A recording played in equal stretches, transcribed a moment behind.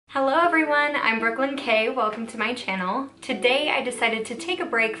Hello everyone, I'm Kaye. Welcome to my channel. Today I decided to take a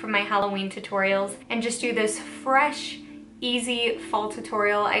break from my Halloween tutorials and just do this fresh, easy fall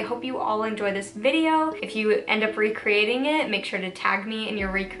tutorial. I hope you all enjoy this video. If you end up recreating it, make sure to tag me in your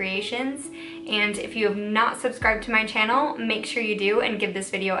recreations. And if you have not subscribed to my channel, make sure you do and give this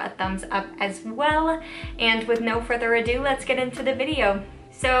video a thumbs up as well. And with no further ado, let's get into the video.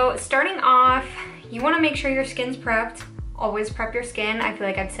 So starting off, you want to make sure your skin's prepped. Always prep your skin. I feel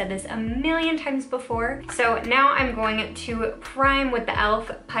like I've said this a million times before. So now I'm going to prime with the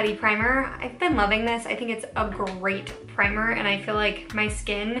e.l.f. Putty Primer. I've been loving this. I think it's a great primer and I feel like my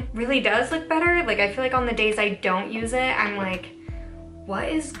skin really does look better. Like I feel like on the days I don't use it, I'm like, what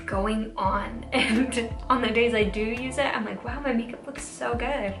is going on? And on the days I do use it, I'm like, wow, my makeup looks so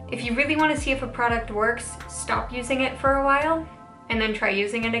good. If you really want to see if a product works, stop using it for a while and then try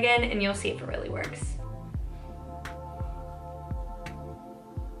using it again and you'll see if it really works.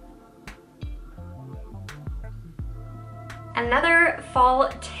 Another fall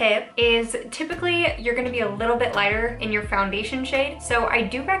tip is typically you're going to be a little bit lighter in your foundation shade. So I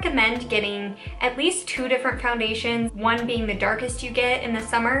do recommend getting at least 2 different foundations, one being the darkest you get in the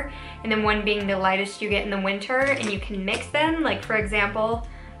summer and then one being the lightest you get in the winter, and you can mix them. Like for example,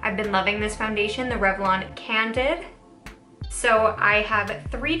 I've been loving this foundation, the Revlon Candid. So I have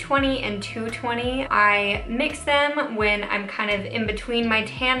 320 and 220. I mix them when I'm kind of in between my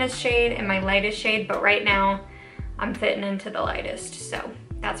tannest shade and my lightest shade, but right now I'm fitting into the lightest, so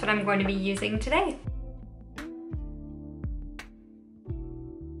that's what I'm going to be using today.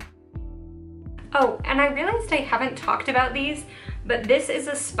 Oh, and I realized I haven't talked about these, but this is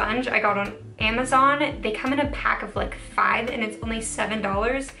a sponge I got on Amazon. They come in a pack of like 5 and it's only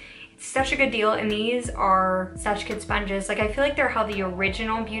 $7. It's such a good deal, and these are such good sponges. Like I feel like they're how the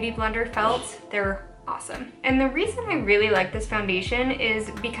original Beauty Blender felt. They're awesome. And the reason I really like this foundation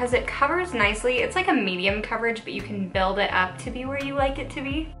is because it covers nicely. It's like a medium coverage, but you can build it up to be where you like it to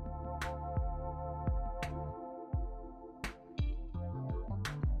be.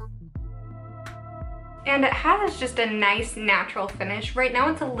 And it has just a nice natural finish. Right now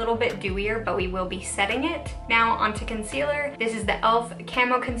it's a little bit dewier, but we will be setting it. Now onto concealer. This is the e.l.f.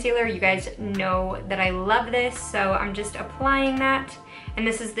 Camo Concealer. You guys know that I love this, so I'm just applying that. And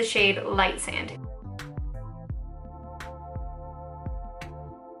this is the shade Light Sand.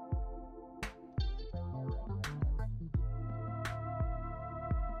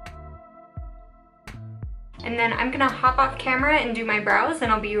 And then I'm gonna hop off camera and do my brows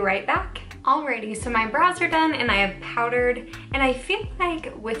and I'll be right back. Alrighty, so my brows are done and I have powdered, and I feel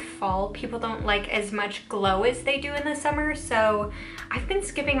like with fall, people don't like as much glow as they do in the summer, so I've been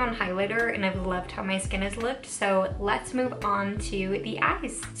skipping on highlighter and I've loved how my skin has looked, so let's move on to the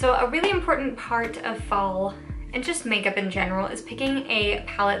eyes. So a really important part of fall and just makeup in general is picking a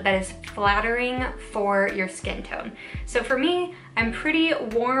palette that is flattering for your skin tone. So for me, I'm pretty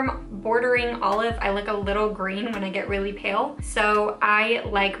warm, bordering olive. I look a little green when I get really pale, so I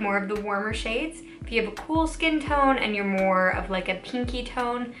like more of the warmer shades. If you have a cool skin tone and you're more of like a pinky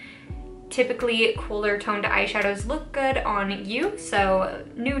tone, typically cooler toned eyeshadows look good on you. So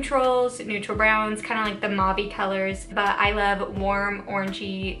neutrals, neutral browns, kind of like the mauve colors, but I love warm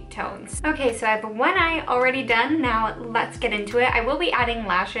orangey tones. Okay, so I have one eye already done. Now let's get into it. I will be adding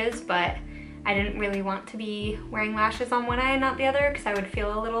lashes, but I didn't really want to be wearing lashes on one eye and not the other because I would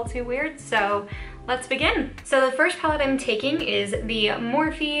feel a little too weird, so let's begin. So the first palette I'm taking is the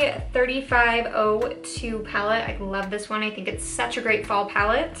Morphe 3502 palette. I love this one. I think it's such a great fall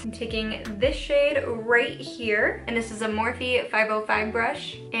palette. I'm taking this shade right here, and this is a Morphe 505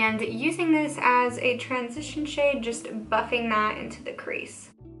 brush, and using this as a transition shade, just buffing that into the crease.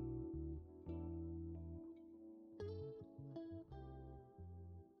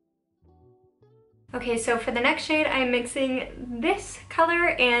 Okay, so for the next shade, I'm mixing this color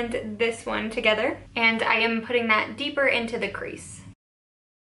and this one together, and I am putting that deeper into the crease.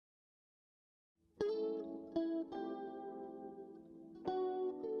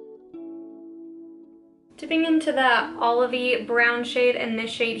 Dipping into the olivey brown shade and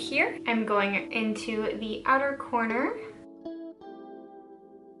this shade here, I'm going into the outer corner.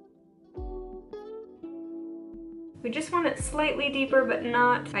 We just want it slightly deeper, but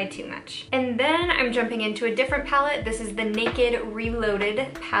not by too much. And then I'm jumping into a different palette. This is the Naked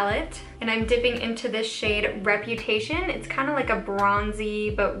Reloaded palette, and I'm dipping into this shade Reputation. It's kind of like a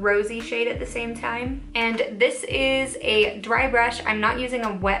bronzy but rosy shade at the same time. And this is a dry brush. I'm not using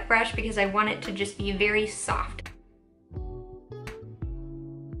a wet brush because I want it to just be very soft.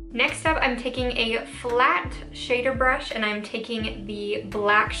 Next up, I'm taking a flat shader brush and I'm taking the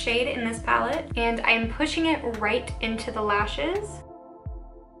black shade in this palette and I'm pushing it right into the lashes.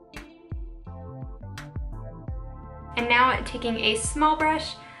 And now taking a small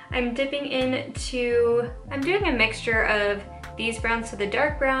brush, I'm doing a mixture of these browns, so the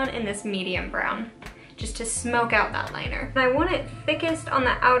dark brown and this medium brown, just to smoke out that liner. And I want it thickest on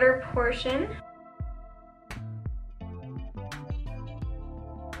the outer portion.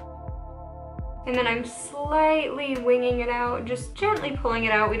 And then I'm slightly winging it out, just gently pulling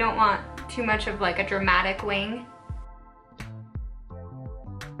it out. We don't want too much of like a dramatic wing.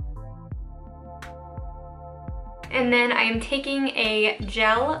 And then I am taking a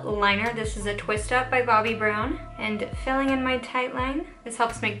gel liner. This is a Twist Up by Bobbi Brown, and filling in my tight line. This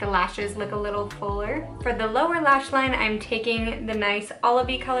helps make the lashes look a little fuller. For the lower lash line, I'm taking the nice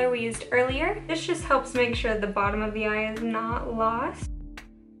olivey color we used earlier. This just helps make sure the bottom of the eye is not lost.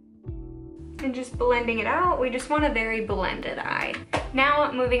 And just blending it out, we just want a very blended eye.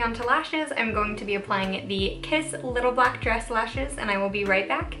 Now moving on to lashes, I'm going to be applying the Kiss Little Black Dress lashes, and I will be right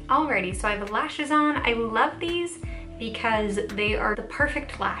back. Alrighty, so I have lashes on. I love these because they are the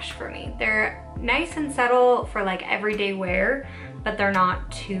perfect lash for me. They're nice and subtle for like everyday wear, but they're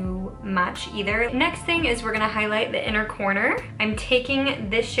not too much either. Next thing is we're gonna highlight the inner corner. I'm taking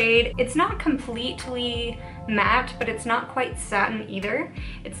this shade. It's not completely matte, but it's not quite satin either.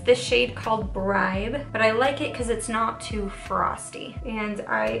 It's this shade called Bribe, but I like it because it's not too frosty. And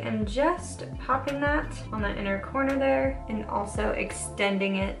I am just popping that on the inner corner there, and also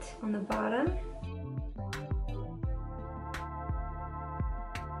extending it on the bottom.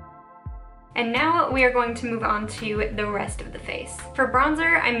 And now we are going to move on to the rest of the face. For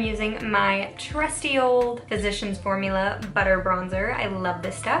bronzer, I'm using my trusty old Physicians Formula Butter Bronzer. I love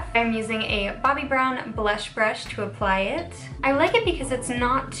this stuff. I'm using a Bobbi Brown blush brush to apply it. I like it because it's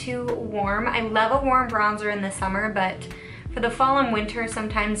not too warm. I love a warm bronzer in the summer, but for the fall and winter,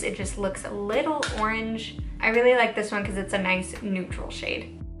 sometimes it just looks a little orange. I really like this one because it's a nice neutral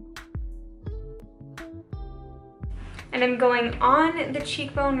shade. And I'm going on the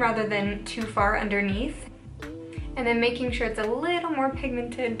cheekbone rather than too far underneath. And then making sure it's a little more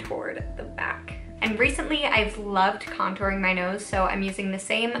pigmented toward the back. And recently I've loved contouring my nose, so I'm using the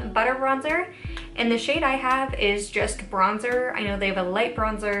same butter bronzer. And the shade I have is just bronzer. I know they have a light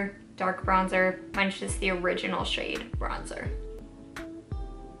bronzer, dark bronzer. Mine's just the original shade bronzer.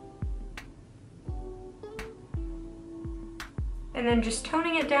 And then just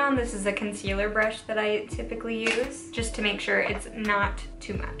toning it down. This is a concealer brush that I typically use just to make sure it's not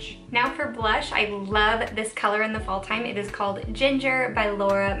too much. Now for blush, I love this color in the fall time. It is called Ginger by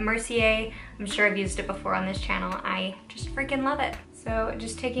Laura Mercier. I'm sure I've used it before on this channel. I just freaking love it. So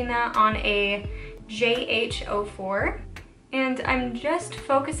just taking that on a JH04. And I'm just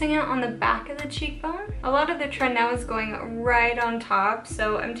focusing it on the back of the cheekbone. A lot of the trend now is going right on top,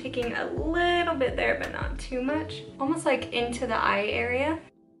 so I'm taking a little bit there, but not too much. Almost like into the eye area.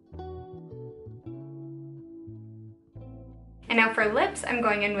 And now for lips, I'm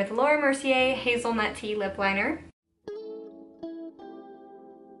going in with Laura Mercier Hazelnut Tea Lip Liner.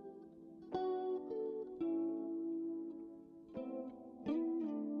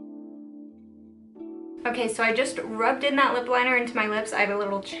 Okay, so I just rubbed in that lip liner into my lips. I had a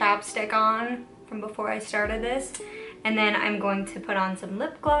little chapstick on from before I started this. And then I'm going to put on some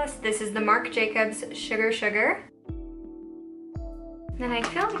lip gloss. This is the Marc Jacobs Sugar Sugar. Then I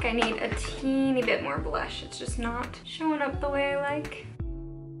feel like I need a teeny bit more blush. It's just not showing up the way I like.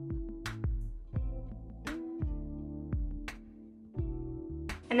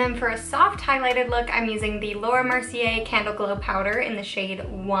 And then for a soft highlighted look, I'm using the Laura Mercier Candle Glow Powder in the shade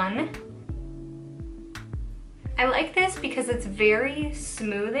 1. I like this because it's very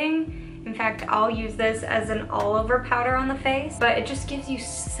smoothing. In fact, I'll use this as an all-over powder on the face, but it just gives you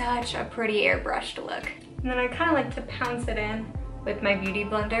such a pretty airbrushed look. And then I kind of like to pounce it in with my beauty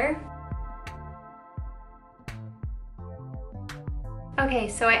blender. Okay,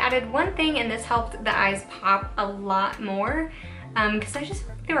 so I added one thing and this helped the eyes pop a lot more because I just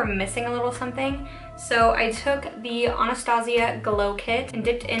felt like they were missing a little something. So I took the Anastasia Glow Kit and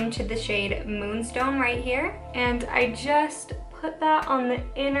dipped into the shade Moonstone right here. And I just put that on the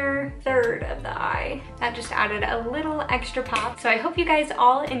inner third of the eye. That just added a little extra pop. So I hope you guys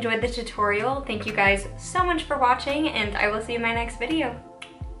all enjoyed the tutorial. Thank you guys so much for watching, and I will see you in my next video.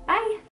 Bye!